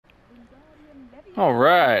All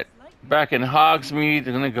right, back in Hogsmeade,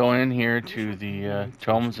 I'm gonna go in here to the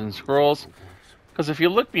Tomes and Scrolls, because if you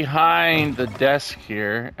look behind the desk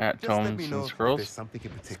here at Just let me Tomes and know if there's Scrolls, something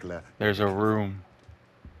in particular you're there's a looking for. room,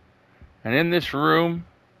 and in this room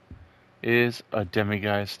is a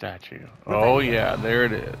Demiguise statue. Oh yeah, there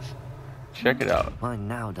it is. Check it out. Mine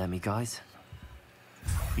now, Demiguise.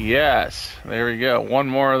 Yes, there we go. One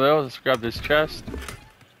more of those. Let's grab this chest.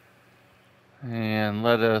 And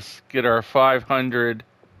let us get our 500.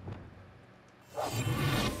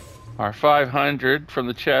 Our 500 from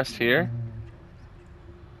the chest here.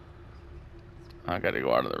 I gotta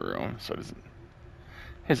go out of the room so it doesn't.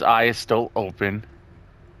 His eye is still open.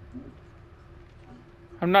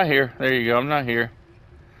 I'm not here. There you go. I'm not here.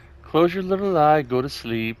 Close your little eye, go to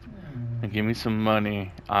sleep, and give me some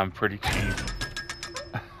money. I'm pretty cheap.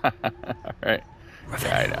 Alright.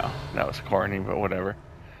 Yeah, I know. That was corny, but whatever.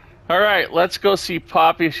 Alright, let's go see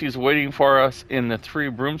Poppy. She's waiting for us in the 3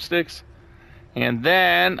 broomsticks. And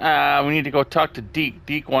then we need to go talk to Deke.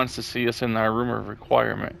 Deke wants to see us in our room of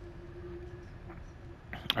requirement.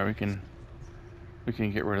 Or we can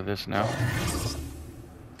get rid of this now.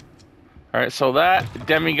 Alright, so that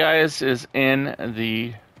Demiguise is in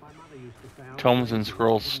the Tomes and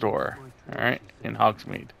Scrolls store. Alright, in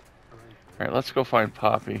Hogsmeade. Alright, let's go find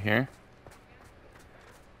Poppy here.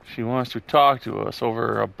 She wants to talk to us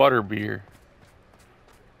over a butterbeer.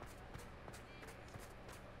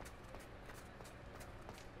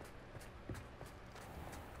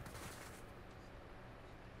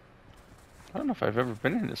 I don't know if I've ever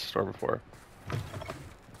been in this store before.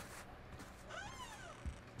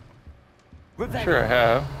 I'm sure I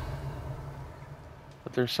have.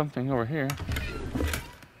 But there's something over here.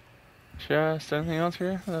 Just anything else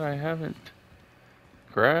here that I haven't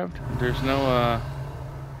grabbed? There's no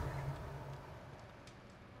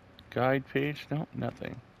guide page? Nope,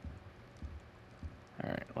 nothing.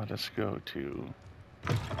 Alright, let us go to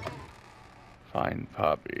find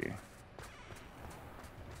Poppy.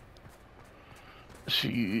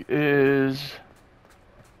 She is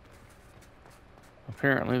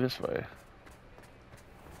apparently this way.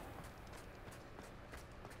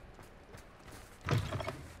 There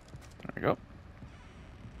we go.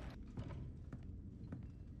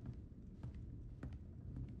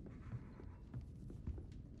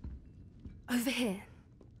 Over here.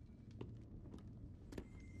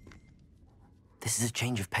 This is a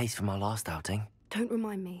change of pace from our last outing. Don't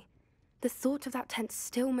remind me. The thought of that tent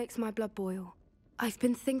still makes my blood boil. I've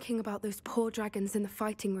been thinking about those poor dragons in the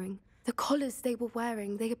fighting ring. The collars they were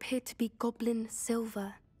wearing, they appeared to be goblin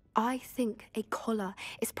silver. I think a collar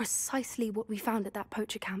is precisely what we found at that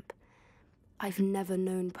poacher camp. I've never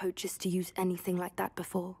known poachers to use anything like that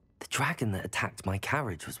before. The dragon that attacked my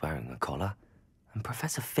carriage was wearing a collar, and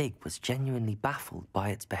Professor Fig was genuinely baffled by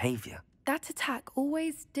its behavior. That attack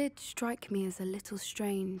always did strike me as a little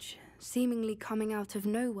strange, seemingly coming out of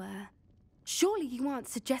nowhere. Surely you aren't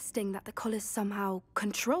suggesting that the collars somehow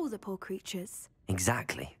control the poor creatures?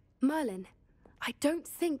 Exactly. Merlin, I don't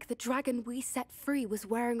think the dragon we set free was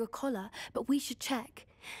wearing a collar, but we should check.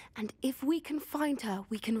 And if we can find her,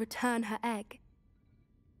 we can return her egg.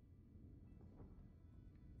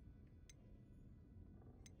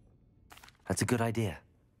 That's a good idea.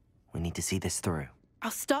 We need to see this through.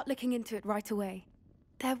 I'll start looking into it right away.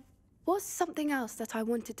 There was something else that I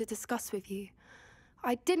wanted to discuss with you.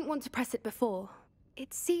 I didn't want to press it before.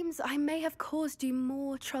 It seems I may have caused you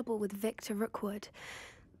more trouble with Victor Rookwood.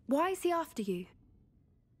 Why is he after you?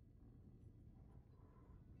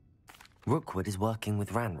 Rookwood is working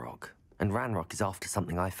with Ranrock, and Ranrock is after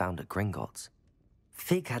something I found at Gringotts.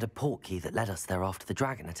 Fig had a portkey that led us there after the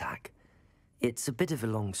dragon attack. It's a bit of a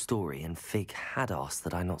long story, and Fig had asked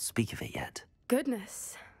that I not speak of it yet.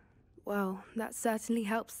 Goodness. Well, that certainly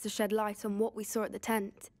helps to shed light on what we saw at the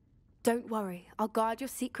tent. Don't worry, I'll guard your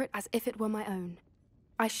secret as if it were my own.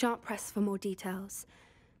 I shan't press for more details.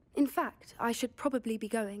 In fact, I should probably be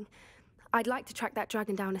going. I'd like to track that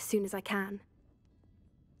dragon down as soon as I can.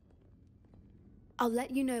 I'll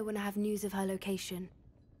let you know when I have news of her location.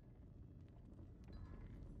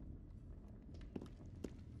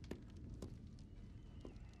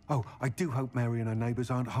 Oh, I do hope Mary and her neighbours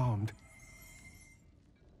aren't harmed.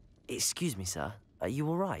 Excuse me, sir. Are you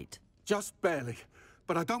all right? Just barely.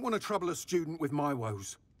 But I don't want to trouble a student with my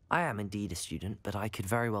woes. I am indeed a student, but I could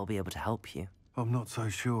very well be able to help you. I'm not so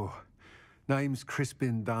sure. Name's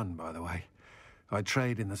Crispin Dunn, by the way. I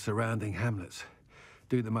trade in the surrounding hamlets.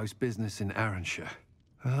 Do the most business in Arranshire.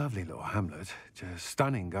 A lovely little hamlet. Just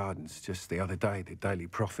stunning gardens. Just the other day, the Daily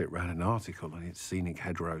Prophet ran an article on its scenic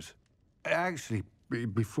hedgerows. Actually,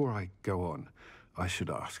 before I go on, I should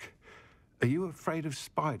ask. Are you afraid of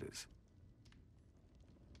spiders?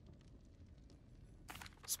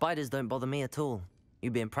 Spiders don't bother me at all.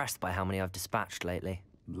 You'd be impressed by how many I've dispatched lately.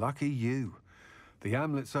 Lucky you. The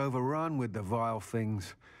hamlet's overrun with the vile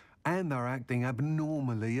things, and they're acting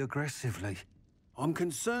abnormally aggressively. I'm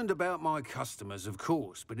concerned about my customers, of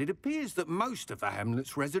course, but it appears that most of the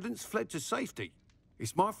hamlet's residents fled to safety.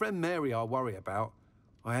 It's my friend Mary I worry about.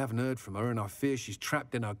 I haven't heard from her, and I fear she's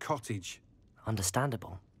trapped in her cottage.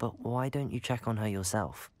 Understandable, but why don't you check on her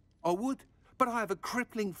yourself? I would, but I have a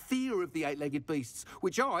crippling fear of the eight-legged beasts,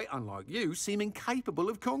 which I, unlike you, seem incapable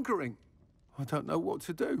of conquering. I don't know what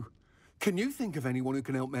to do. Can you think of anyone who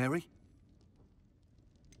can help Mary?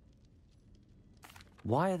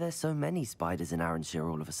 Why are there so many spiders in Arranshire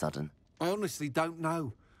all of a sudden? I honestly don't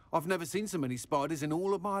know. I've never seen so many spiders in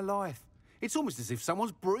all of my life. It's almost as if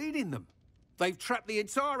someone's breeding them. They've trapped the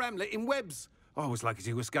entire hamlet in webs. I was lucky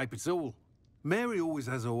to escape it all. Mary always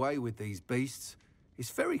has a way with these beasts. It's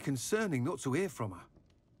very concerning not to hear from her.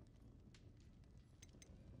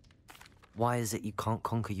 Why is it you can't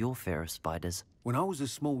conquer your fear of spiders? When I was a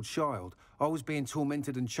small child, I was being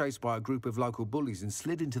tormented and chased by a group of local bullies and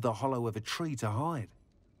slid into the hollow of a tree to hide.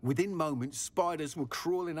 Within moments, spiders were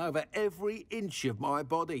crawling over every inch of my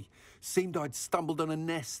body. Seemed I'd stumbled on a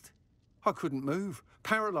nest. I couldn't move,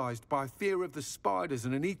 paralysed by fear of the spiders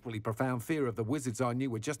and an equally profound fear of the wizards I knew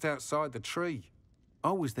were just outside the tree.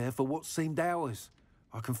 I was there for what seemed hours.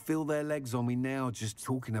 I can feel their legs on me now just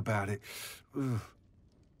talking about it. Ugh.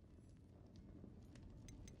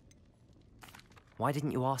 Why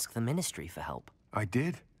didn't you ask the Ministry for help? I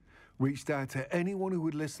did. Reached out to anyone who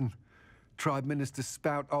would listen. Tried Minister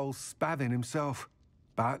Spout old Spavin himself.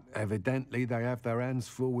 But evidently they have their hands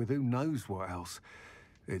full with who knows what else.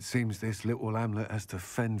 It seems this little hamlet has to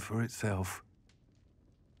fend for itself.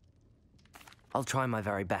 I'll try my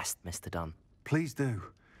very best, Mr. Dunn. Please do.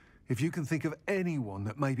 If you can think of anyone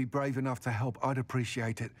that may be brave enough to help, I'd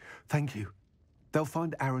appreciate it. Thank you. They'll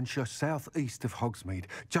find Arranshire southeast of Hogsmeade,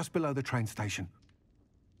 just below the train station.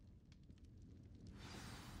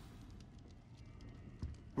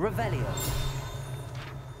 Revelio.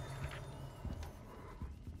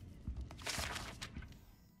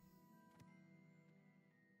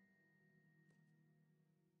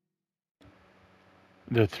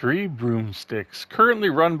 The Three Broomsticks, currently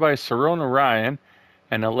run by Sirona Ryan,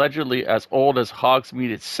 and allegedly as old as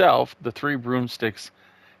Hogsmeade itself, the Three Broomsticks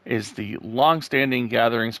is the long-standing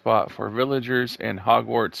gathering spot for villagers and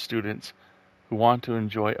Hogwarts students who want to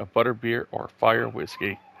enjoy a butterbeer or fire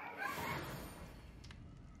whiskey.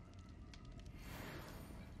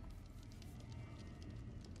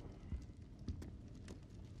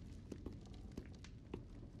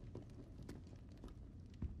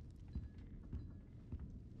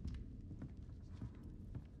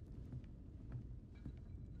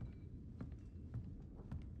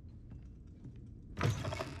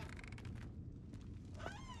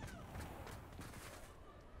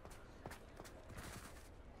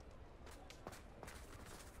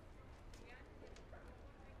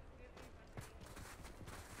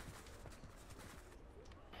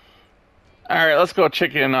 Alright, let's go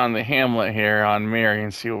check in on the hamlet here on Mary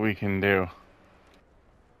and see what we can do.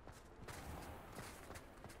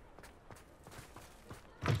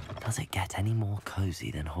 Does it get any more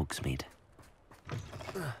cozy than Hogsmeade?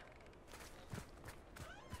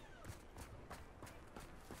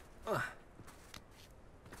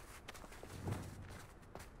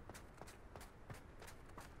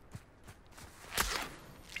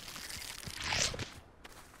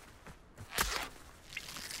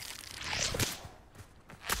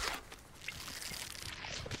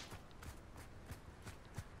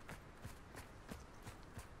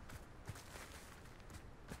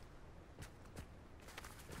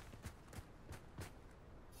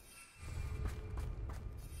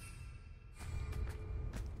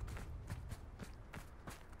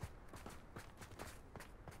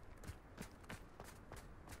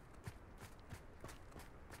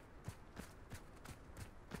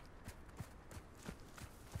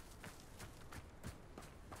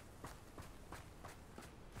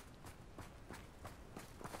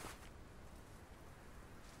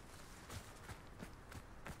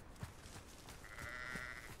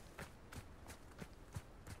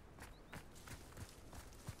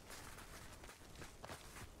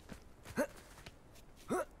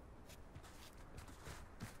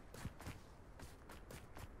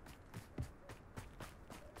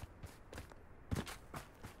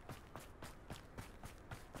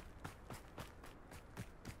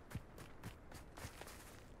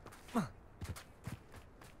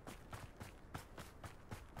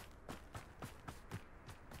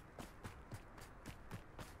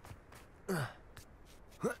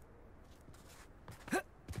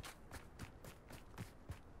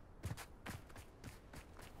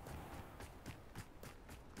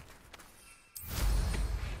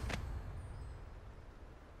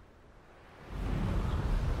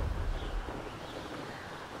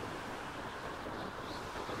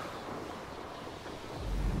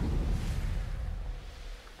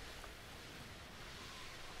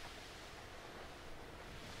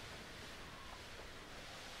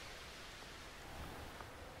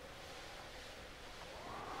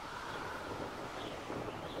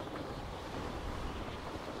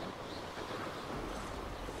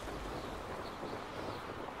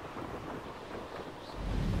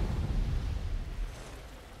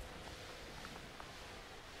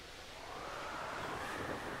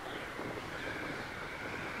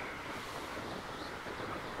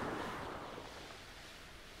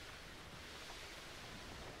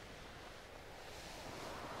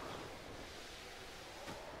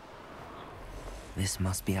 This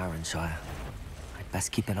must be Arranshire. I'd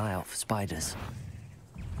best keep an eye out for spiders.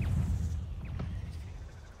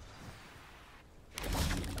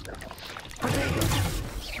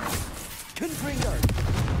 Confringo!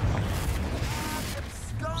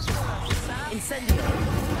 Incendio!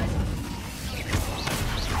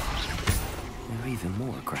 They're even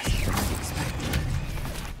more aggressive than I'd expected.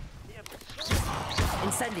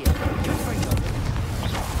 Incendio! Confringo!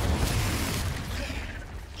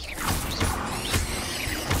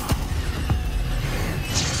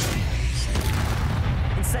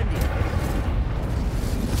 Incendio!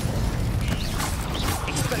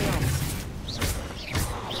 Expelliarmus!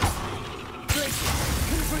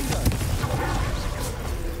 Confringo!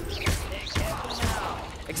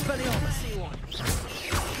 Expelliarmus!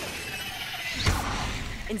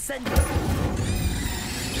 Incendio!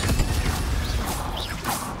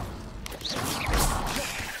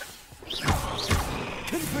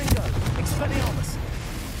 Confringo! Expelliarmus!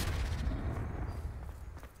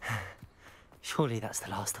 Surely that's the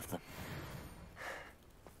last of them.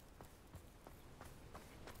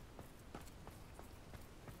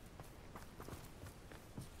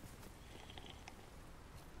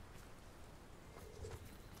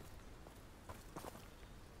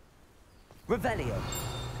 Revelio.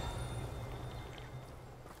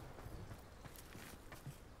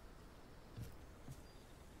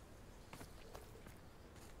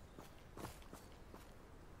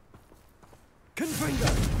 Confringo.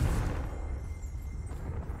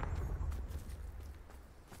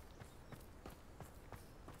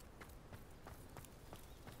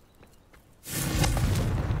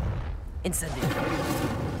 Incendio.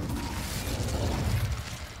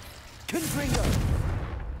 Confringo.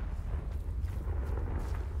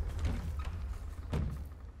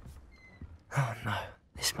 Oh no,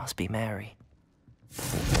 this must be Mary.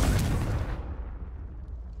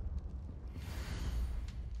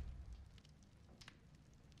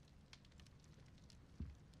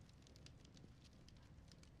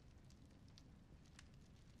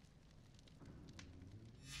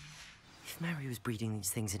 If Mary was breeding these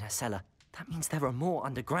things in her cellar, that means there are more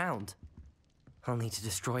underground. I'll need to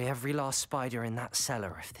destroy every last spider in that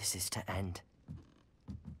cellar if this is to end.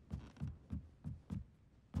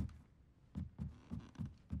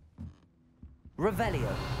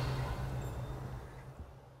 Revelio.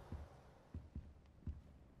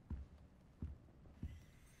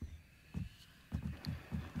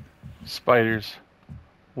 Spiders.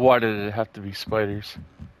 Why did it have to be spiders?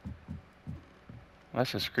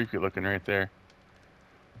 That's just creepy looking right there.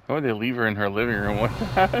 Why would they leave her in her living room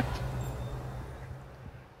with that?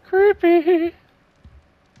 Creepy!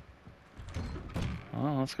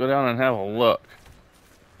 Well, let's go down and have a look.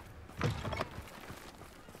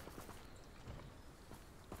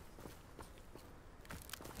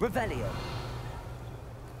 Revelio.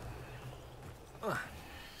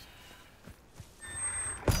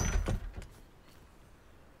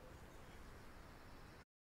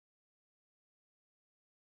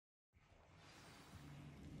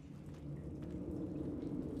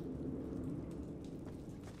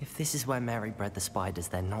 If this is where Mary bred the spiders,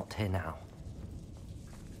 they're not here now.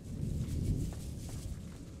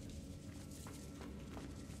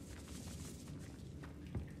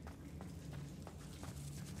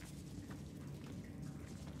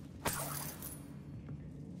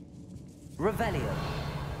 Revelio.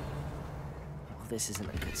 Well, this isn't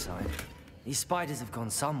a good sign. These spiders have gone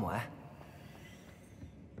somewhere.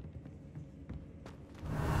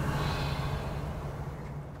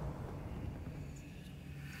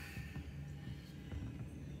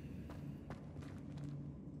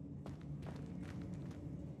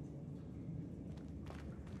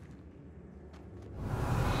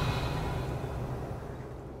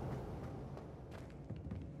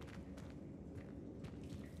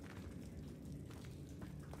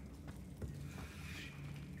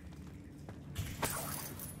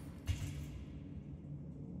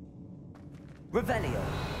 Revelio.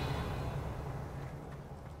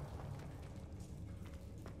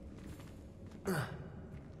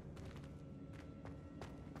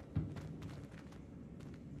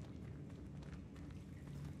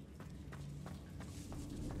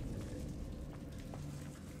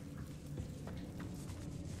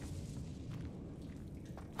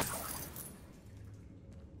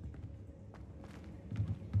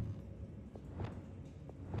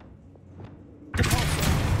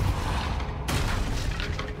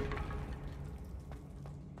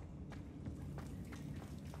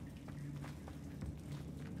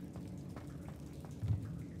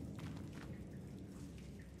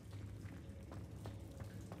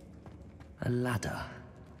 A ladder.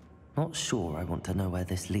 Not sure I want to know where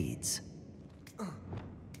this leads.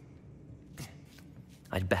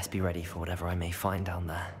 I'd best be ready for whatever I may find down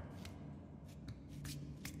there.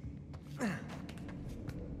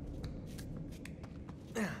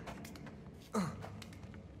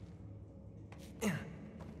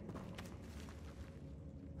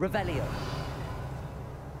 Revelio.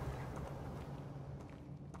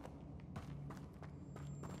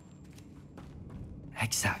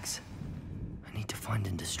 Egg sacs. I need to find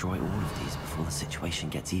and destroy all of these before the situation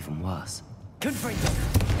gets even worse. Confringo.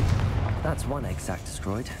 That's one egg sac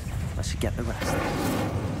destroyed. I should get the rest.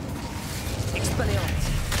 Expelliarmus.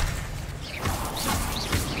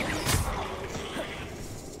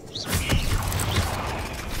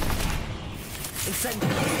 Incendio.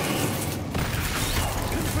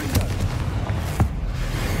 Confringo.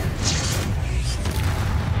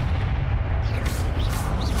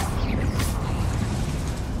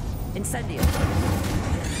 Incendio.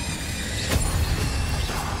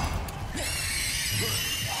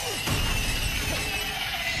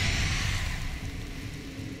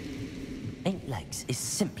 Eight legs is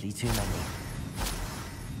simply too many.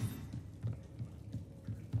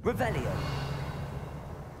 Revelio.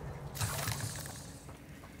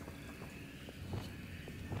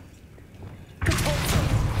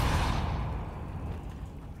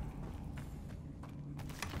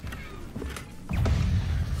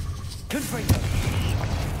 Confringo.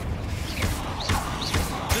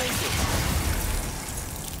 Blazes.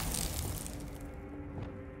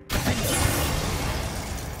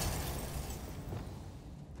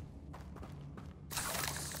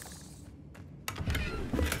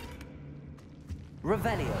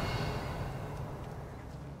 Revelio.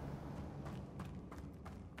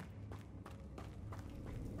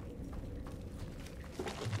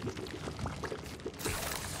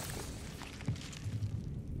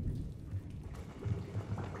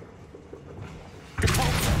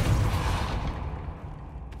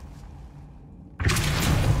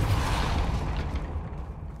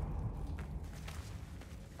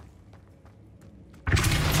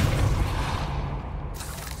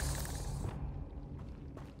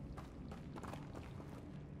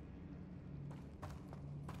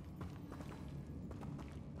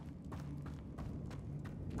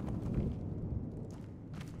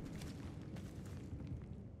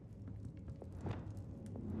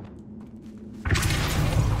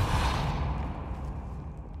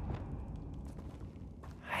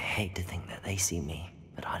 I hate to think that they see me,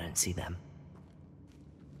 but I don't see them.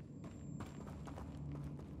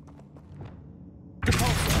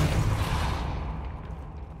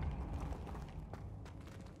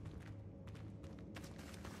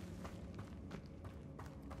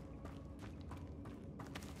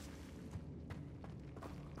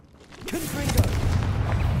 Confringo.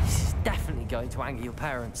 This is definitely going to anger your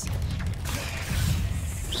parents.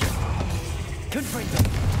 Confringo.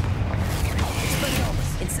 Expelliarmus.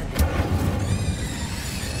 Incendio.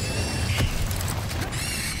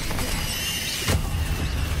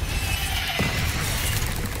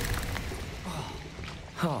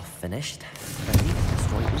 Half finished, but I need to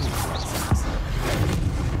destroy all of the egg sacs.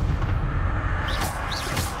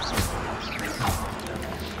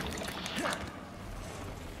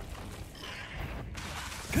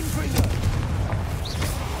 Confringo.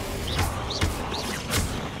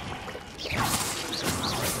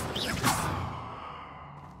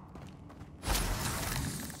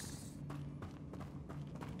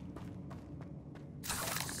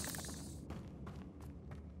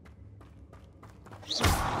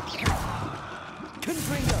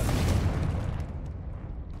 Confringo.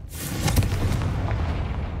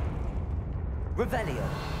 Revelio.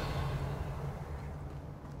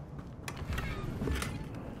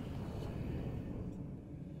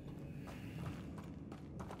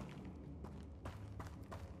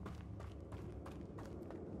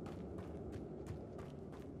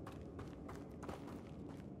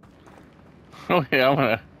 Oh yeah, I'm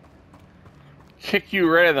gonna kick you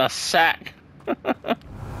right in the sack.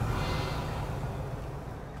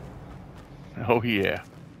 Oh yeah.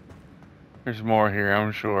 There's more here,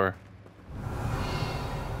 I'm sure.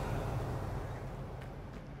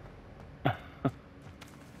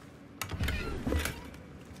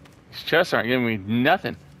 These chests aren't giving me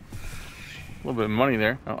nothing. A little bit of money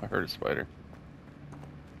there. Oh, I heard a spider.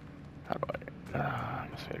 How do I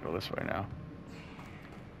guess I gotta go this way now.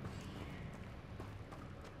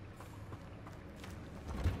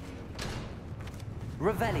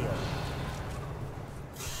 Revelio.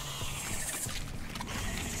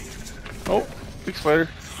 Oh, big spider.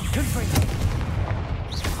 Confringo.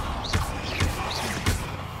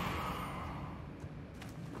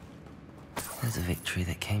 There's a victory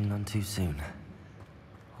that came none too soon.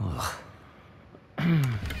 Ugh.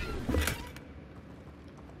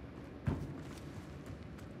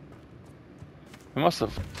 must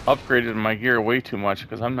have upgraded my gear way too much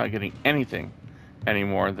because I'm not getting anything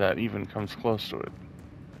anymore that even comes close to it.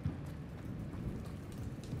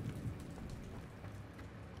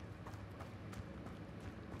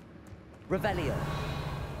 Revelio.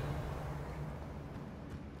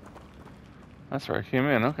 That's where I came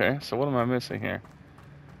in. Okay, so what am I missing here?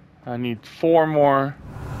 I need 4 more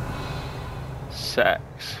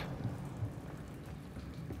sacks.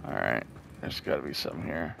 Alright, there's got to be some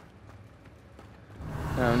here.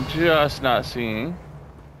 I'm just not seeing.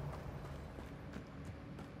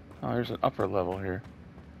 Oh, there's an upper level here.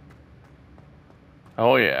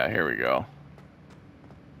 Oh yeah, here we go.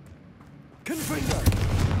 Confringo.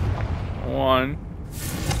 1,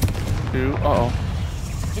 2, uh-oh.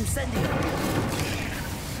 Incendio.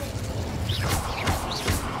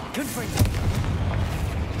 Confringo.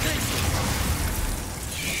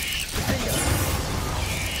 Defendo.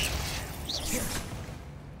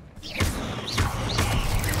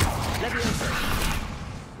 Levioso.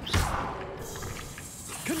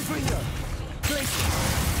 Confringo. Glacier.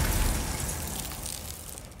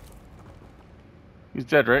 He's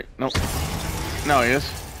dead, right? Nope. No, he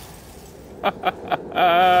is.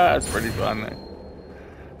 That's pretty fun.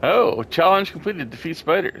 Oh, challenge completed. Defeat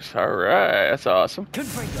spiders. Alright, that's awesome.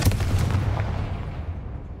 Confringo.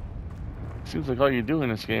 Seems like all you do in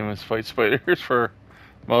this game is fight spiders for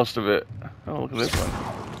most of it. Oh, look at this one.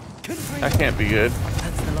 Confringo. That can't be good.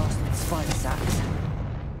 That's the last of the spider sacks.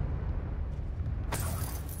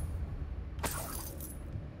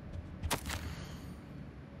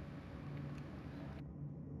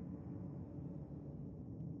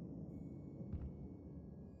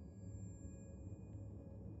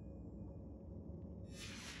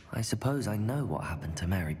 I suppose I know what happened to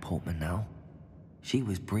Mary Portman now. She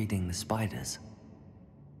was breeding the spiders.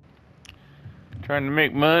 Trying to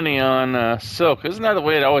make money on silk. Isn't that the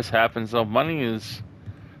way it always happens, though? Money is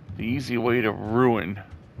the easy way to ruin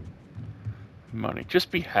money.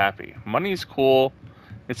 Just be happy. Money's cool.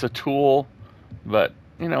 It's a tool. But,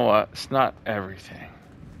 you know what? It's not everything.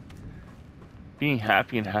 Being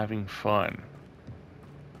happy and having fun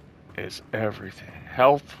is everything.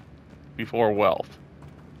 Health before wealth.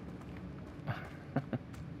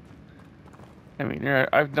 I mean,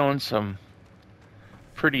 I've known some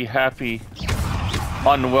pretty happy,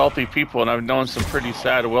 unwealthy people, and I've known some pretty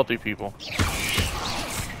sad, wealthy people.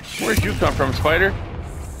 Where'd you come from, spider?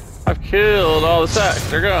 I've killed all the sacks.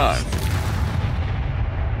 They're gone.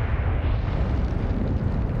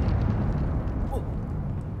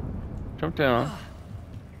 Jump down.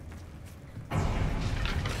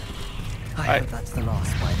 I hope that's the last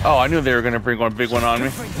spider. Oh, I knew they were going to bring one big one on me.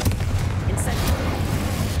 Incendio.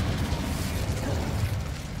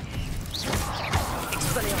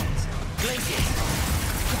 Expelliarmus. Glacier.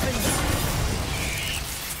 Defendo.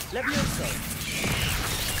 Levioso.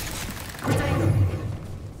 Protego.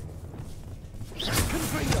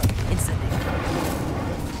 Confringo. Incendio.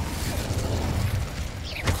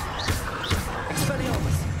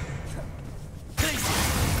 Expelliarmus. Glacier.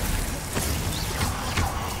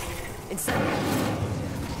 Incendio.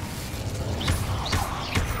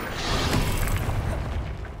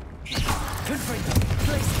 Confringo.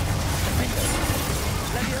 Glacier. Defendo.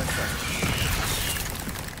 Levioso.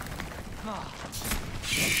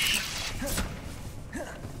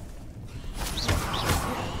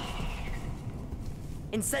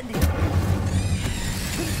 Incendio.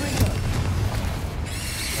 Confringo.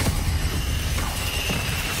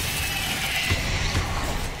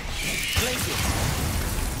 Glacier.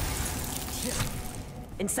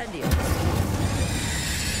 Incendio.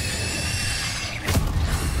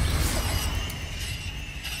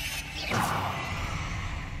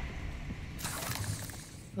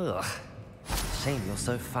 Ugh. Shame you're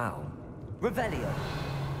so foul. Revelio.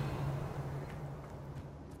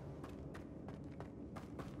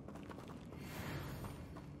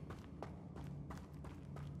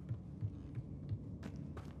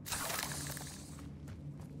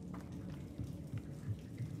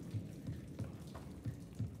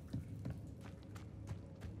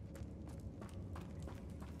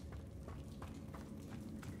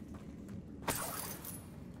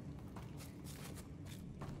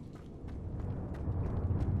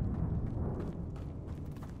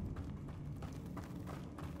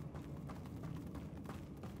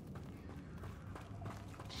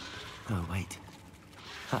 Oh, wait.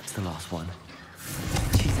 That's the last one.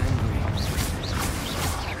 She's angry.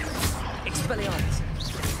 Expelliarmus.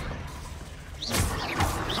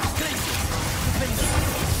 Glacier. Defendo.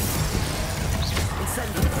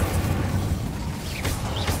 Incendio.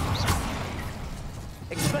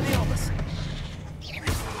 Expelliarmus.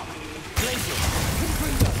 Glacier.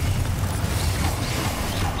 Confringo.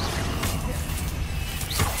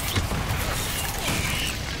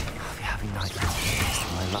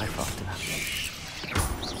 after that.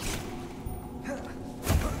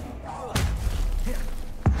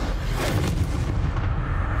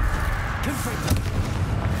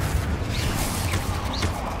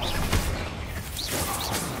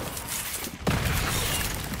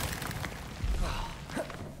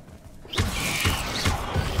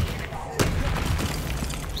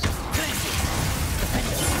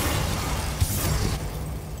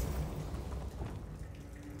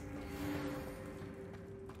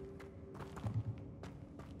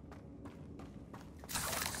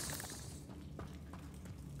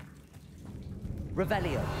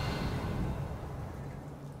 Revelio.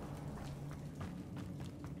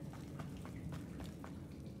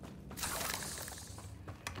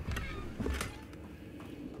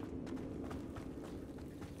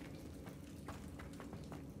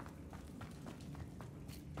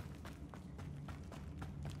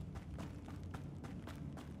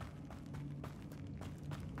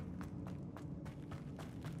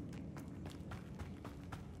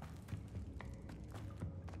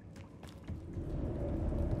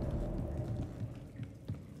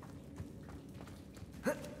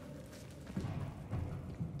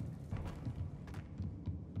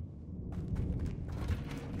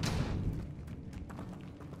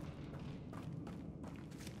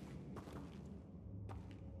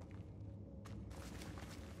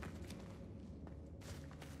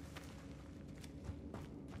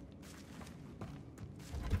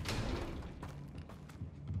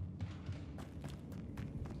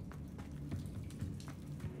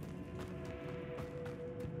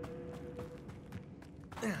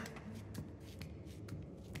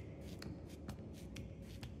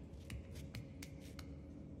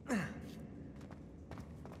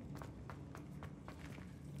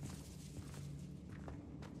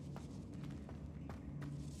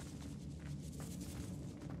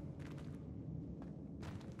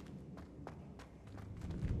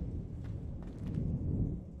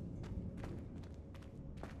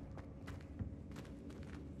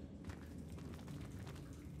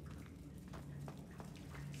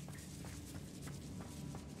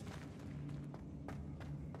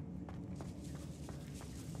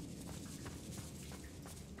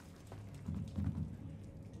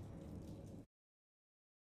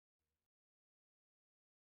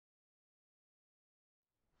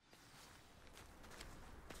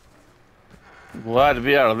 Glad to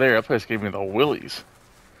be out of there. That place gave me the willies.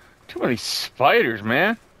 Too many spiders,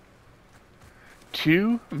 man.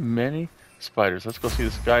 Too many spiders. Let's go see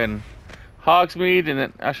this guy in Hogsmeade, and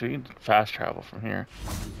then actually you can fast travel from here.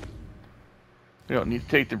 We don't need to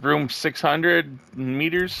take the broom 600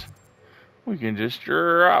 meters. We can just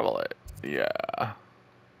travel it. Yeah.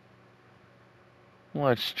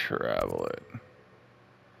 Let's travel it.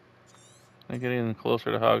 Can I get in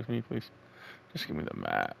closer to Hogsmeade, please? Just give me the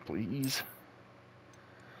map, please.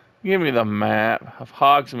 Give me the map of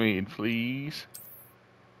Hogsmeade, please.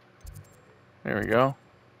 There we go.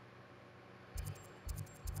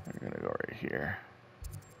 We're gonna go right here.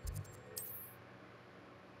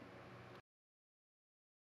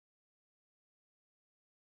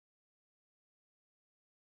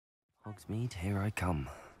 Hogsmeade, here I come.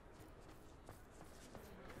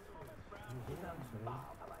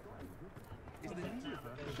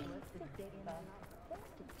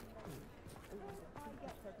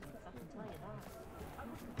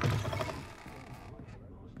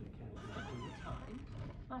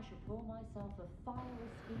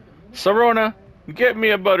 Sarona, get me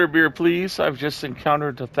a butterbeer, please. I've just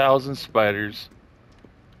encountered 1,000 spiders.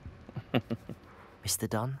 Mr.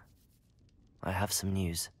 Dunn, I have some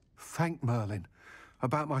news. Thank Merlin.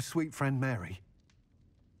 About my sweet friend Mary.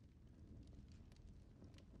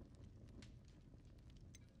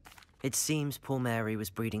 It seems poor Mary was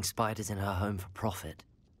breeding spiders in her home for profit,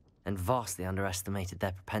 and vastly underestimated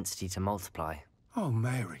their propensity to multiply. Oh,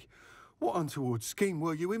 Mary. What untoward scheme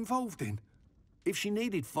were you involved in? If she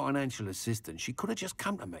needed financial assistance, she could have just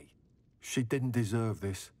come to me. She didn't deserve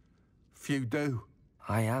this. Few do.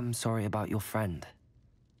 I am sorry about your friend,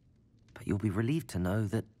 but you'll be relieved to know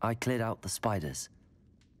that I cleared out the spiders.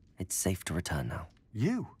 It's safe to return now.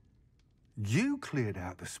 You? You cleared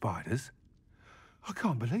out the spiders? I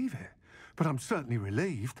can't believe it, but I'm certainly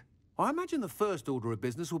relieved. I imagine the first order of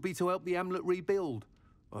business will be to help the Hamlet rebuild.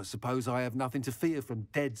 I suppose I have nothing to fear from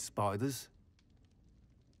dead spiders.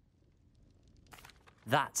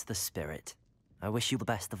 That's the spirit. I wish you the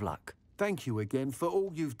best of luck. Thank you again for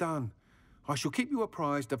all you've done. I shall keep you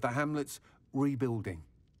apprised of the Hamlet's rebuilding.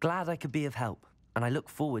 Glad I could be of help, and I look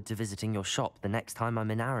forward to visiting your shop the next time I'm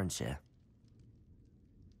in Arranshire.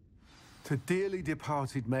 To dearly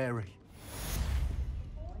departed Mary.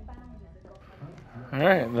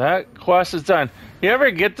 Alright, that quest is done. You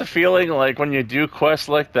ever get the feeling like when you do quests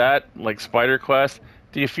like that, like spider quest,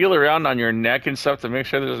 do you feel around on your neck and stuff to make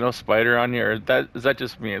sure there's no spider on you? Or is that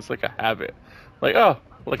just me? It's like a habit. Like, oh,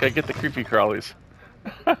 like I get the creepy crawlies.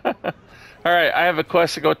 Alright, I have a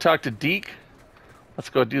quest to go talk to Deke. Let's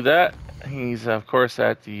go do that. He's, of course,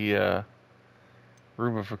 at the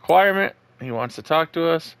room of requirement. He wants to talk to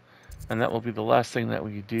us. And that will be the last thing that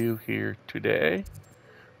we do here today.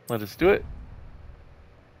 Let us do it.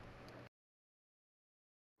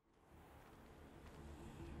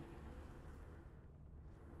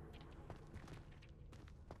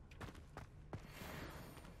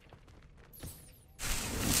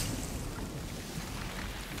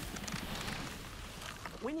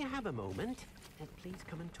 When you have a moment, please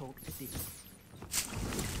come and talk to Dee.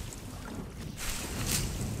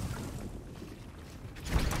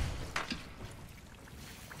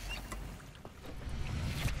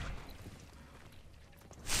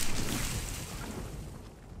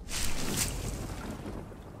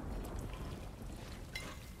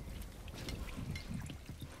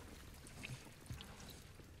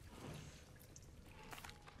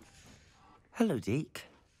 Hello, Deke.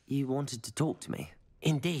 You wanted to talk to me?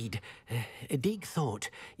 Indeed. Deke thought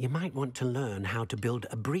you might want to learn how to build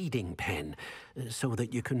a breeding pen so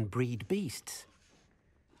that you can breed beasts.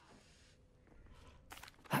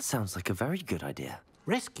 That sounds like a very good idea.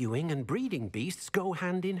 Rescuing and breeding beasts go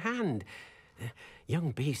hand in hand.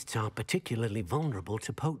 Young beasts are particularly vulnerable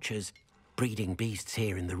to poachers. Breeding beasts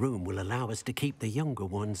here in the room will allow us to keep the younger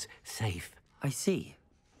ones safe. I see.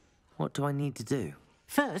 What do I need to do?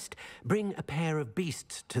 First, bring a pair of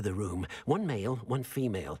beasts to the room. One male, one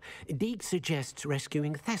female. Deke suggests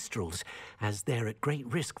rescuing thestrals, as they're at great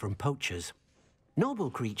risk from poachers.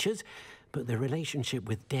 Noble creatures, but their relationship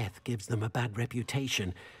with death gives them a bad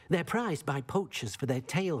reputation. They're prized by poachers for their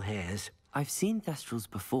tail hairs. I've seen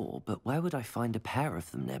thestrals before, but where would I find a pair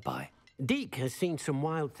of them nearby? Deke has seen some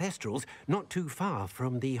wild thestrals not too far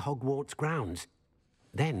from the Hogwarts grounds.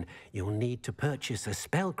 Then you'll need to purchase a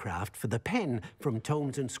spellcraft for the pen from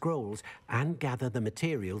Tomes and Scrolls and gather the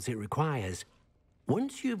materials it requires.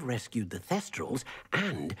 Once you've rescued the thestrals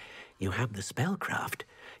and you have the spellcraft,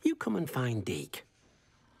 you come and find Deke.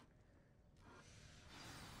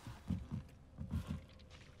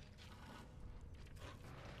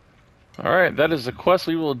 Alright, that is the quest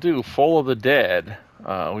we will do, Foal of the Dead.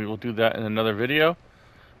 We will do that in another video.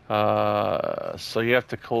 So you have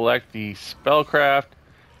to collect the spellcraft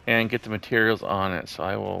and get the materials on it. So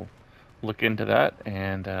I will look into that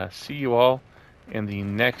and see you all in the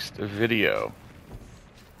next video.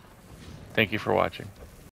 Thank you for watching.